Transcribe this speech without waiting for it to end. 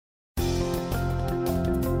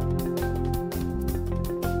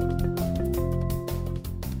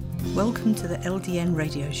Welcome to the LDN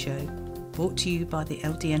radio show, brought to you by the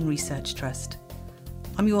LDN Research Trust.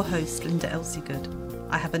 I'm your host, Linda Elsiegood.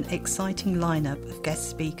 I have an exciting lineup of guest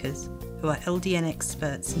speakers who are LDN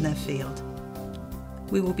experts in their field.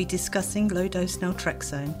 We will be discussing low dose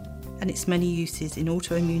naltrexone and its many uses in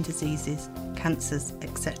autoimmune diseases, cancers,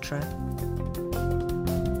 etc.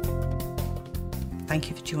 Thank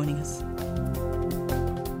you for joining us.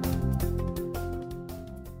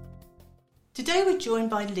 Today we're joined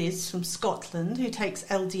by Liz from Scotland, who takes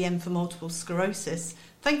LDN for multiple sclerosis.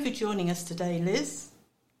 Thank you for joining us today, Liz.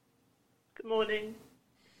 Good morning.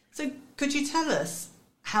 So could you tell us,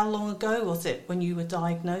 how long ago was it when you were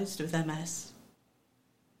diagnosed with MS?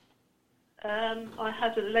 I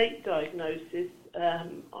had a late diagnosis.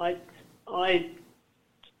 I'd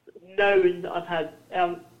known that I've had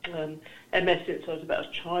MS since I was about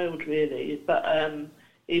a child, really. But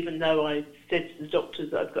even though I said to the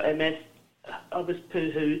doctors that I've got MS, I was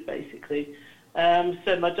poo-hooed, basically.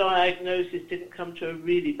 So my diagnosis didn't come to a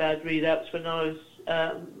really bad relapse when I was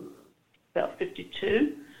about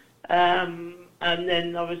 52. And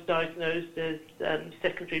then I was diagnosed as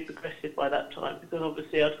secondary progressive by that time, because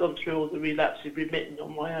obviously I'd gone through all the relapses remitting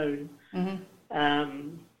on my own. Mm-hmm.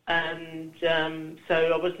 So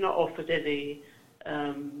I was not offered any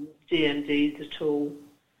DMDs at all.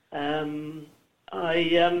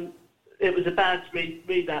 It was a bad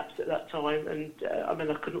relapse at that time, and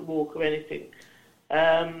I couldn't walk or anything. But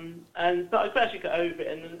I gradually got over it,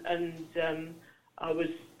 and I was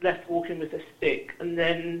left walking with a stick. And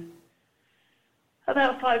then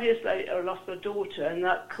about 5 years later, I lost my daughter, and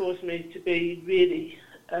that caused me to be really,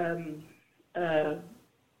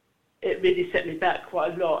 it really set me back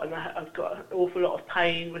quite a lot, and I've got an awful lot of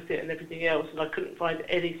pain with it and everything else, and I couldn't find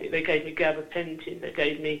anything. They gave me gabapentin, they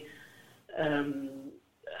gave me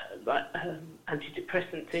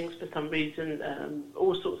antidepressant things for some reason,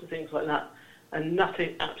 all sorts of things like that, and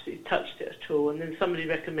nothing absolutely touched it at all. And then somebody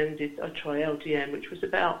recommended I try LDN, which was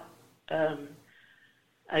about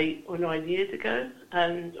 8 or 9 years ago,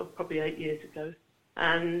 or probably 8 years ago.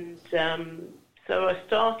 And so I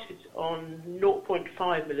started on 0.5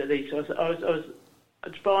 millilitres. I was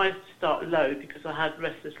advised to start low because I had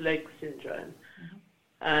restless leg syndrome. Mm-hmm.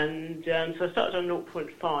 And so I started on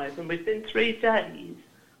 0.5, and within 3 days,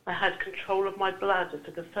 I had control of my bladder for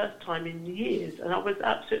the first time in years, and I was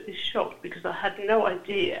absolutely shocked because I had no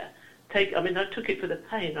idea. I took it for the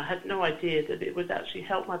pain. I had no idea that it would actually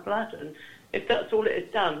help my bladder. And if that's all it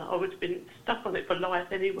had done, I would have been stuck on it for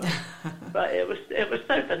life anyway. But it was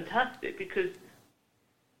so fantastic because,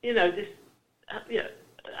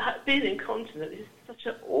 being incontinent is such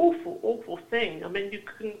an awful, awful thing. I mean, you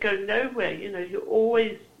can go nowhere. You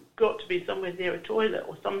always got to be somewhere near a toilet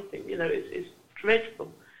or something. It's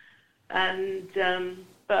dreadful. And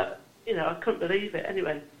but I couldn't believe it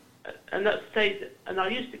anyway. And that stayed. And I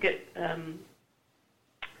used to get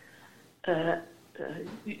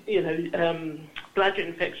bladder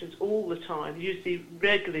infections all the time. Usually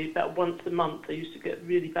regularly, about once a month. I used to get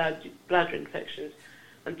really bad bladder infections.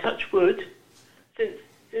 And touch wood, since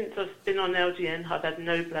I've been on LDN, I've had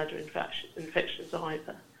no bladder infections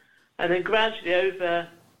either. And then gradually over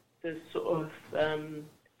the sort of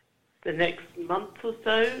the next month or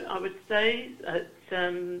so, I would say,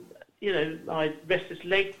 my restless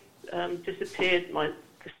leg disappeared, the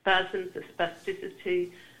spasms, the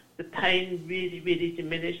spasticity, the pain really, really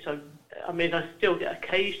diminished. I still get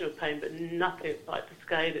occasional pain, but nothing like the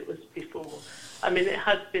scale it was before. It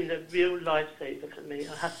has been a real lifesaver for me,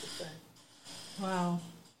 I have to say. Wow.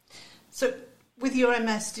 So with your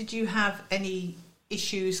MS, did you have any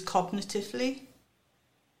issues cognitively?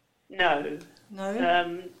 No.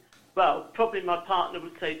 No? Well, probably my partner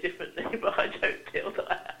would say differently, but I don't feel that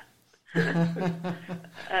I have.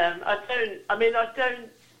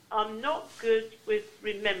 I'm not good with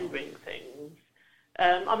remembering things.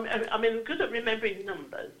 I'm good at remembering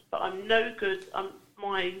numbers, but I'm no good.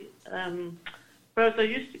 Whereas I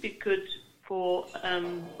used to be good for,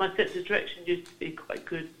 my sense of direction used to be quite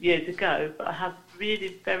good years ago, but I have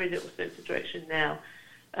really very little sense of direction now.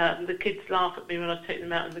 The kids laugh at me when I take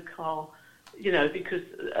them out in the car, because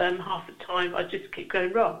half the time I just keep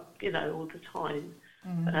going wrong, all the time.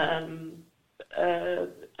 Mm-hmm.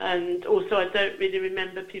 And also I don't really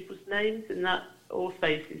remember people's names or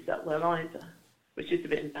faces that well either, which is a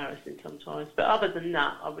bit embarrassing sometimes. But other than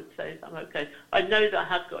that, I would say I'm okay. I know that I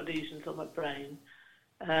have got lesions on my brain,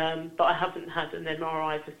 but I haven't had an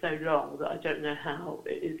MRI for so long that I don't know how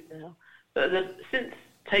it is now. But since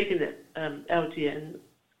taking it, LDN,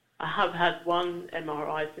 I have had one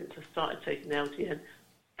MRI since I started taking LDN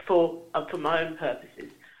for my own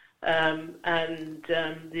purposes. and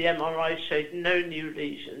the MRI showed no new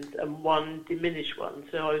lesions and one diminished one.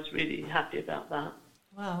 So I was really happy about that.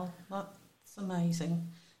 Wow, that's amazing.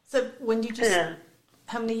 So when you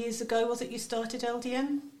how many years ago was it you started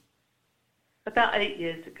LDN? About 8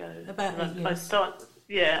 years ago. About 8 years.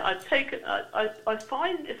 I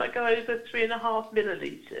find if I go over 3.5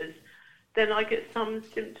 millilitres, then I get some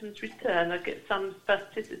symptoms return. I get some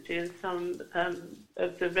spasticity and some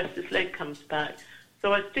of the restless leg comes back.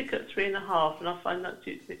 So I stick at 3.5 and I find that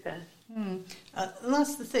suits me best. And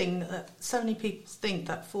that's the thing, so many people think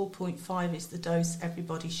that 4.5 is the dose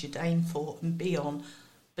everybody should aim for and be on,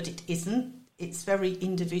 but it isn't. It's very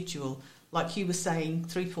individual. Like you were saying,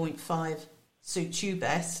 3.5 suits you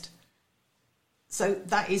best. So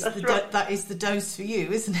that is that is the dose for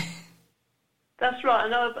you, isn't it? That's right.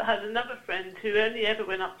 And I had another friend who only ever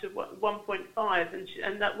went up to 1.5,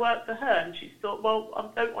 and that worked for her. And she thought, well, I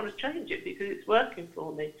don't want to change it because it's working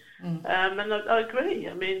for me. And I agree.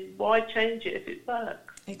 I mean, why change it if it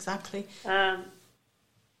works? Exactly. Because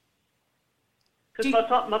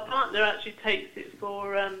my partner actually takes it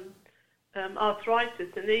for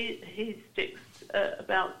arthritis, and he sticks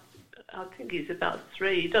about, I think he's about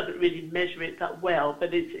 3. He doesn't really measure it that well,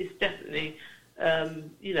 but it's definitely,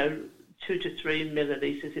 2 to 3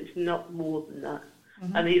 millilitres. It's not more than that.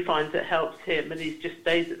 And he finds it helps him, and he just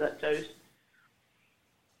stays at that dose.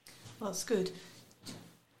 That's good.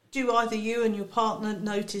 Do either you and your partner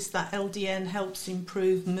notice that LDN helps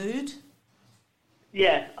improve mood?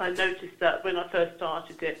 Yeah, I noticed that when I first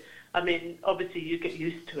started it. I mean, obviously you get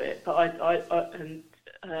used to it, but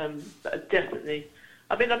but definitely.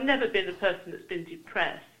 I mean, I've never been a person that's been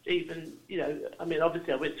depressed, even, I mean,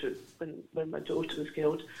 obviously I went through, when my daughter was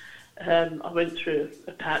killed, I went through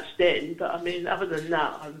a patch then, but I mean, other than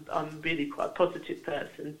that, I'm really quite a positive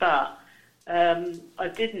person. But I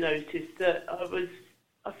did notice that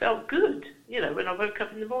I felt good, when I woke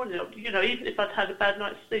up in the morning. Even if I'd had a bad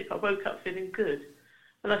night's sleep, I woke up feeling good.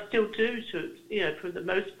 And I still do, for the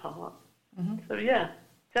most part. So, yeah,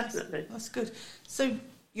 definitely. That's good. So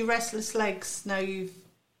your restless legs, now you've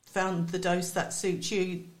found the dose that suits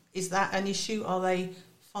you, is that an issue? Are they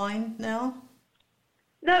fine now?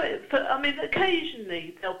 No,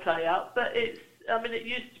 occasionally they'll play up, but it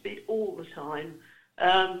used to be all the time.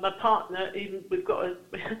 My partner,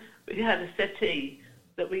 we had a settee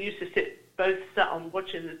that we used to both sat on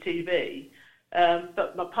watching the TV,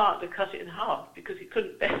 but my partner cut it in half because he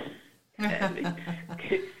couldn't bear me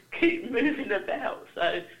keep moving about.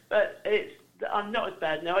 So, but I'm not as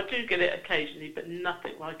bad now. I do get it occasionally, but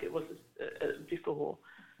nothing like it was before.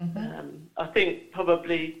 I think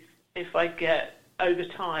probably if I get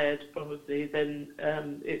overtired, probably then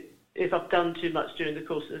if I've done too much during the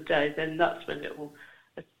course of the day, then that's when it will.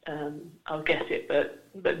 I'll get it, but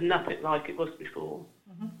nothing like it was before.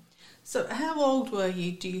 So how old were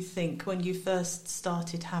you, do you think, when you first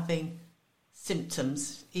started having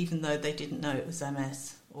symptoms, even though they didn't know it was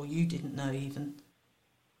MS, or you didn't know even?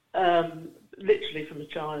 Literally from a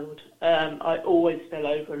child. I always fell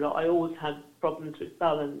over a lot. I always had problems with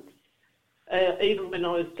balance. Even when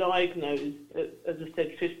I was diagnosed, as I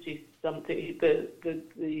said, 50-something,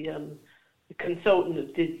 the consultant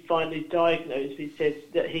that did finally diagnose me said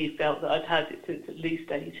that he felt that I'd had it since at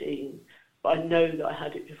least 18. But I know that I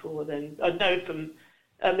had it before then. I know from,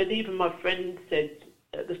 and even my friend said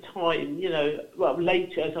at the time,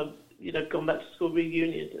 later as I've, gone back to school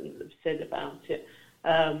reunions and have said about it,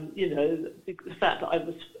 the fact that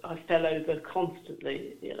I fell over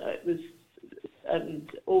constantly, it was,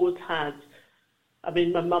 and always had. I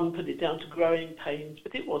mean, my mum put it down to growing pains,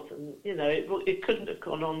 but it wasn't. It couldn't have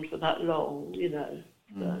gone on for that long.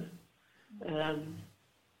 So,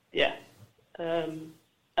 yeah.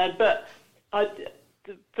 But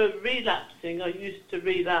for relapsing, I used to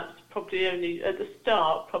relapse probably only at the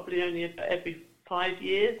start, probably only about every 5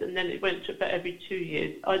 years, and then it went to about every 2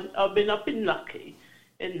 years. I've been lucky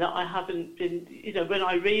in that I haven't been. When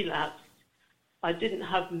I relapsed, I didn't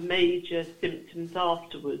have major symptoms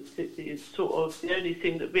afterwards. It's sort of the only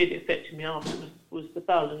thing that really affected me afterwards was the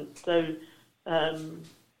balance. So,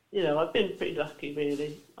 I've been pretty lucky,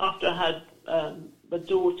 really. After I had my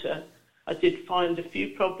daughter, I did find a few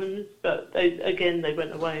problems, but they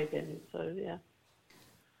went away again. So, yeah.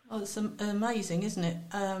 Oh, it's amazing, isn't it?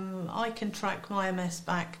 I can track my MS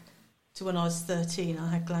back to when I was 13. I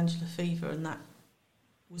had glandular fever, and that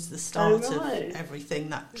was the start of everything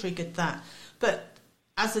that triggered that. But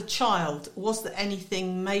as a child, was there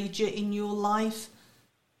anything major in your life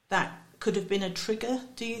that could have been a trigger,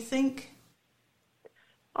 do you think?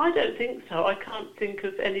 I don't think so. I can't think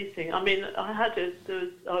of anything. I mean, I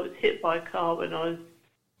was hit by a car when I was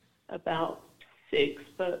about 6,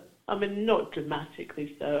 but I mean, not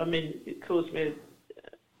dramatically so. I mean, it caused me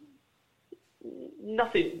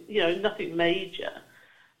nothing major.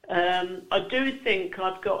 I do think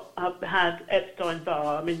I've had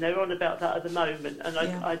Epstein-Barr. I mean, they're on about that at the moment, and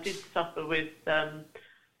I did suffer with, that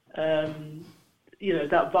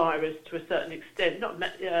virus to a certain extent.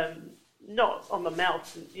 Not on my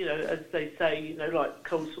mouth, as they say, like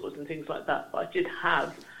cold sores and things like that. But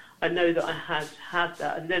I know that I had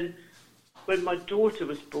that. And then when my daughter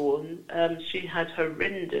was born, she had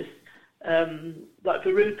horrendous, like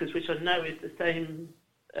verrucas, which I know is the same,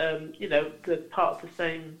 the part of the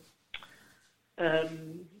same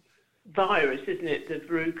virus, isn't it? The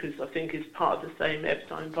verrucas, I think, is part of the same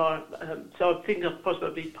Epstein-Barr. So I think I've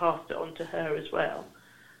possibly passed it on to her as well.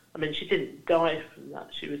 I mean, she didn't die from that;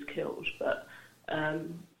 she was killed. But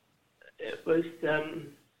it was.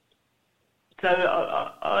 So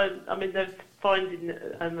I mean, they're finding.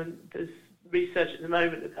 There's research at the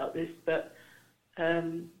moment about this, but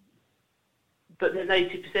then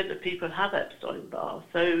 80% of people have Epstein-Barr,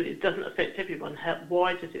 so it doesn't affect everyone.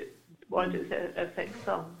 Why does it affect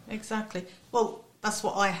some? Exactly. Well, that's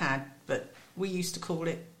what I had, but we used to call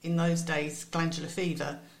it in those days glandular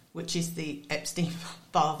fever, which is the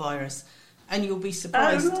Epstein-Barr virus. And you'll be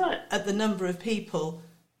surprised at the number of people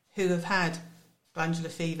who have had glandular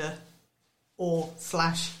fever or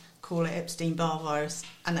 / call it Epstein-Barr virus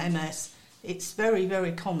and MS. It's very,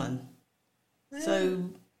 very common. Yeah. So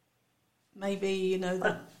maybe,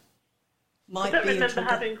 that might be... I don't remember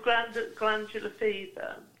having glandular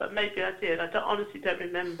fever, but maybe I did. I honestly don't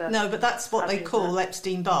remember. No, but that's what they call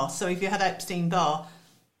Epstein-Barr. So if you had Epstein-Barr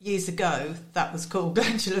years ago, that was called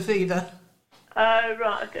glandular fever. Oh,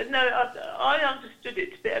 right. Okay. No, I understood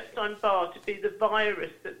it to be Epstein-Barr, to be the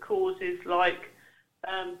virus that causes, like,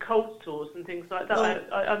 cold sores and things like that. Well,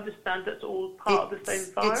 I understand that's all part of the same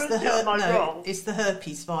virus. Am I wrong? It's the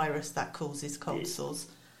herpes virus that causes cold sores.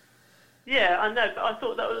 Yeah, I know, but I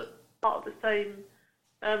thought that was part of the same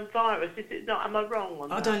virus. Is it not? Am I wrong on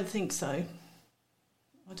that? I don't think so.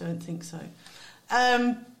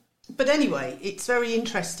 But anyway, it's very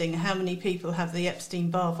interesting how many people have the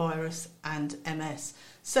Epstein-Barr virus and MS.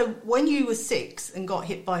 So when you were 6 and got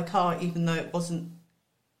hit by a car, even though it wasn't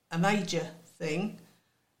a major thing,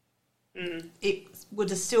 it would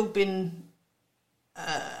have still been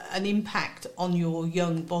an impact on your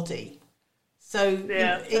young body. So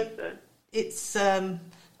it's, I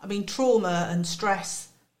mean, trauma and stress,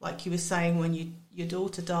 like you were saying when your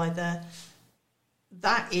daughter died there,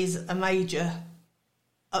 that is a major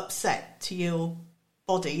upset to your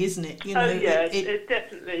body, isn't it? It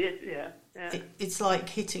definitely is. Yeah. It's like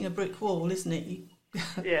hitting a brick wall, isn't it?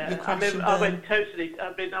 I went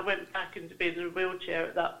back into being in a wheelchair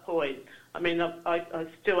at that point. I mean, I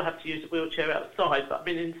still have to use a wheelchair outside, but I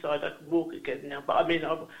mean, inside I can walk again now. But I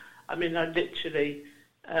literally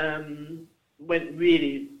went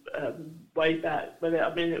really way back. But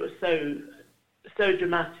I mean, it was so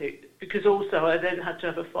dramatic, because also I then had to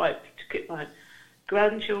have a fight to get my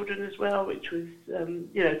grandchildren as well, which was,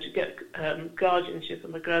 to get guardianship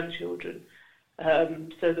of my grandchildren. So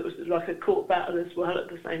there was like a court battle as well at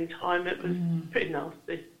the same time. It was pretty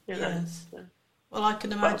nasty, Yes. So. Well, I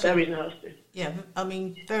can imagine. Very nasty. Yeah, I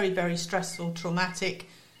mean, very, very stressful, traumatic.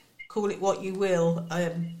 Call it what you will.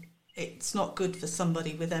 It's not good for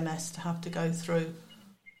somebody with MS to have to go through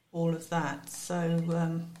all of that. So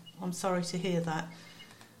I'm sorry to hear that.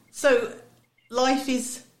 So life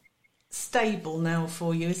is stable now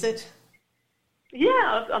for you, is it?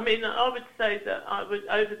 Yeah, I mean, I would say that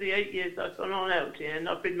over the 8 years I've gone on LDN,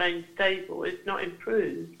 I've remained stable. It's not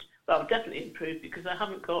improved. Well, I've definitely improved, because I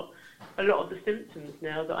haven't got a lot of the symptoms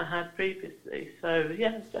now that I had previously. So,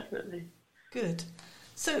 yeah, definitely. Good.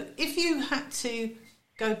 So if you had to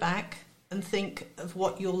go back and think of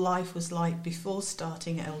what your life was like before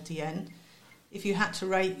starting LDN, if you had to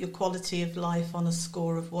rate your quality of life on a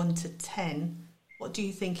score of 1 to 10, what do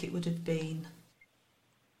you think it would have been?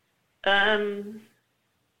 Probably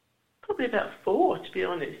about 4, to be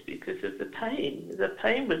honest, because of the pain. The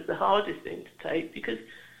pain was the hardest thing to take, because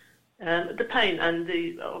the pain and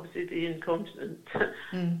obviously the incontinence. But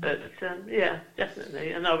yeah,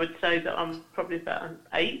 definitely. And I would say that I'm probably about an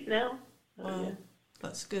 8 now. Wow, yeah.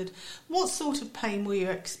 That's good. What sort of pain were you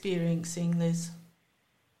experiencing, Liz?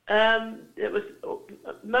 It was,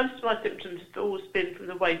 most of my symptoms have always been from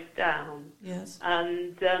the waist down. Yes.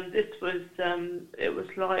 And this was, it was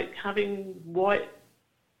like having white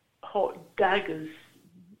hot daggers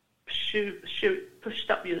pushed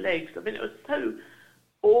up your legs. I mean, it was so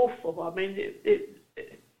awful. I mean, it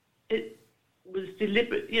was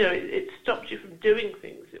deliberate. It stopped you from doing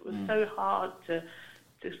things. It was so hard to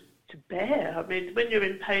to bear. I mean, when you're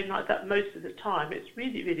in pain like that most of the time, it's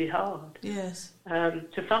really, really hard. Yes.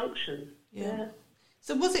 To function. Yeah.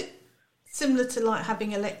 So was it similar to like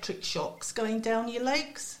having electric shocks going down your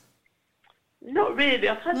legs? Not really.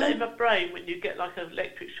 I've had that in my brain when you get like an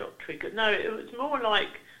electric shock trigger. No, it was more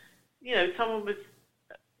like, you know, someone was...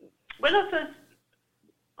 When I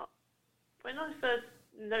first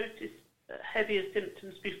noticed heavier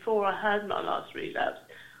symptoms before I had my last relapse,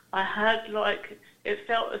 I had like... It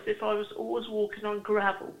felt as if I was always walking on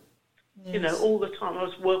gravel. Yes. You know, all the time I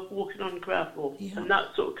was walking on gravel. Yeah. And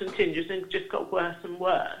that sort of continues and just got worse and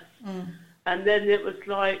worse. And then it was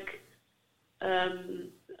like...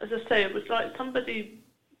 as I say, it was like somebody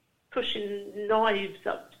pushing knives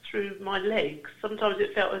up through my legs. Sometimes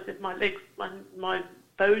it felt as if my legs, my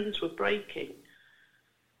bones were breaking.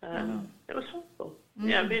 It was horrible.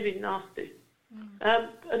 Yeah, really nasty.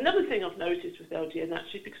 Another thing I've noticed with LDN,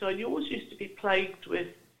 actually, because I always used to be plagued with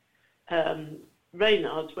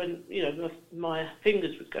Raynaud's when, you know, my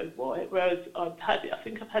fingers would go white, whereas I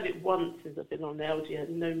think I've had it once since I've been on LDN,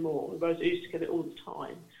 no more, whereas I used to get it all the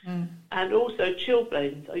time. And also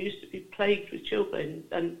chilblains. I used to be plagued with chilblains,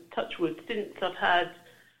 and touch wood, since I've had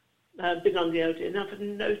been on the LDN, I've had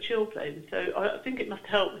no chilblains. So I think it must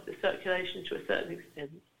help with the circulation to a certain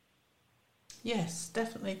extent. Yes,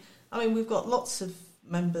 definitely. I mean, we've got lots of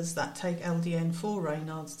members that take LDN for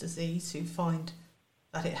Raynaud's disease who find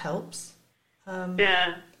that it helps. And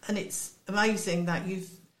it's amazing that you've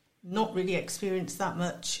not really experienced that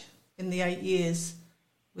much in the 8 years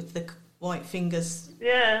with the white fingers.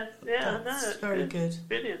 That's very good.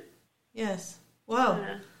 Brilliant. Yes. Wow.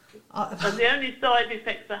 Yeah. And the only side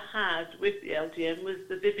effects I had with the LDN was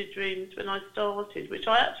the vivid dreams when I started, which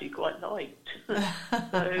I actually quite liked.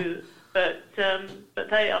 But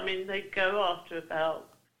they, I mean, they go after about,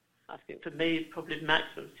 I think for me, probably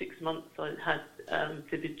maximum 6 months I had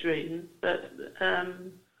vivid dreams. But,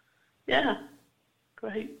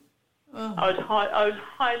 great. Oh. I would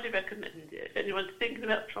highly recommend it. If anyone's thinking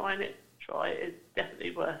about trying it, try it. It's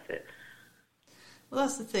definitely worth it. Well,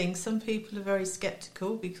 that's the thing. Some people are very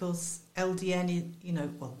sceptical because LDN is,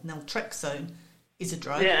 naltrexone is a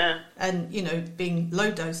drug. Yeah. And, being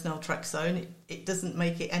low-dose naltrexone, it doesn't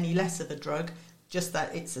make it any less of a drug, just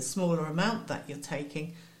that it's a smaller amount that you're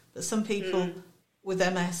taking. But some people with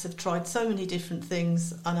MS have tried so many different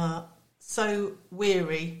things and are so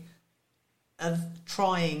weary of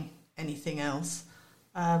trying anything else.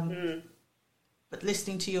 But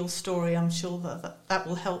listening to your story, I'm sure that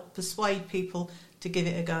will help persuade people to give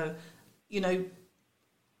it a go.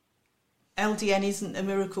 LDN isn't a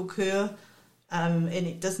miracle cure, and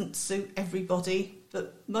it doesn't suit everybody,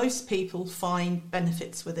 but most people find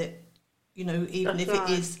benefits with it. Even if it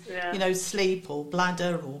is, sleep or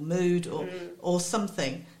bladder or mood or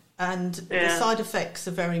something. And the side effects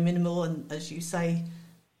are very minimal. And as you say,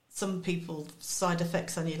 some people's side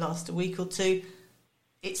effects only last a week or two.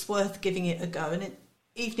 It's worth giving it a go. And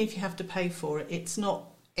even if you have to pay for it, it's not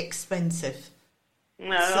expensive.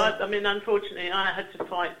 No, I mean, unfortunately, I had to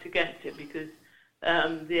fight to get it because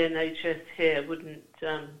the NHS here wouldn't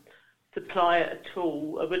supply it at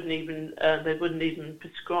all. They wouldn't even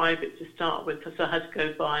prescribe it to start with, so I had to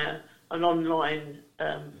go via an online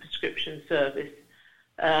prescription service,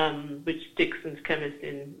 which Dixon's Chemist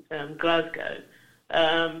in Glasgow.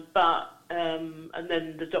 And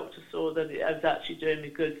then the doctor saw that it was actually doing me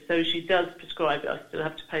good, so she does prescribe it. I still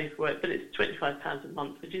have to pay for it, but it's £25 a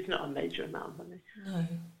month, which is not a major amount of money. No.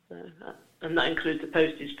 So, and that includes the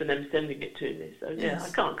postage for them sending it to me. So I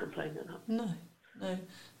can't complain enough. No.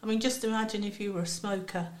 I mean, just imagine if you were a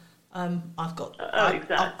smoker.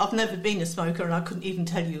 Exactly. I've never been a smoker, and I couldn't even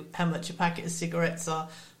tell you how much a packet of cigarettes are.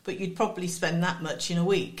 But you'd probably spend that much in a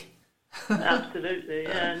week. Absolutely.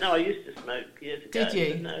 Yeah. No, I used to smoke years ago. Did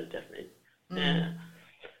you? No, definitely. Yeah.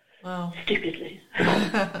 Well. Stupidly.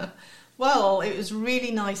 Well, it was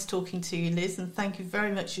really nice talking to you, Liz, and thank you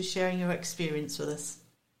very much for sharing your experience with us.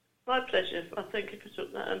 My pleasure. I thank you for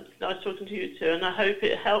talking. Nice talking to you too, and I hope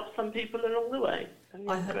it helps some people along the way.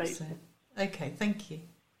 I hope so. Okay, thank you.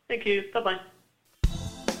 Thank you. Bye-bye.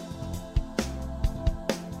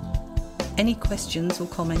 Any questions or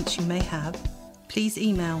comments you may have, please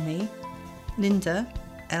email me, Linda,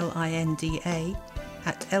 Linda,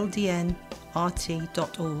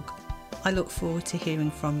 @ldnrt.org. I look forward to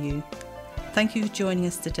hearing from you. Thank you for joining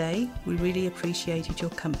us today. We really appreciated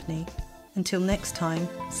your company. Until next time,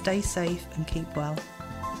 stay safe and keep well.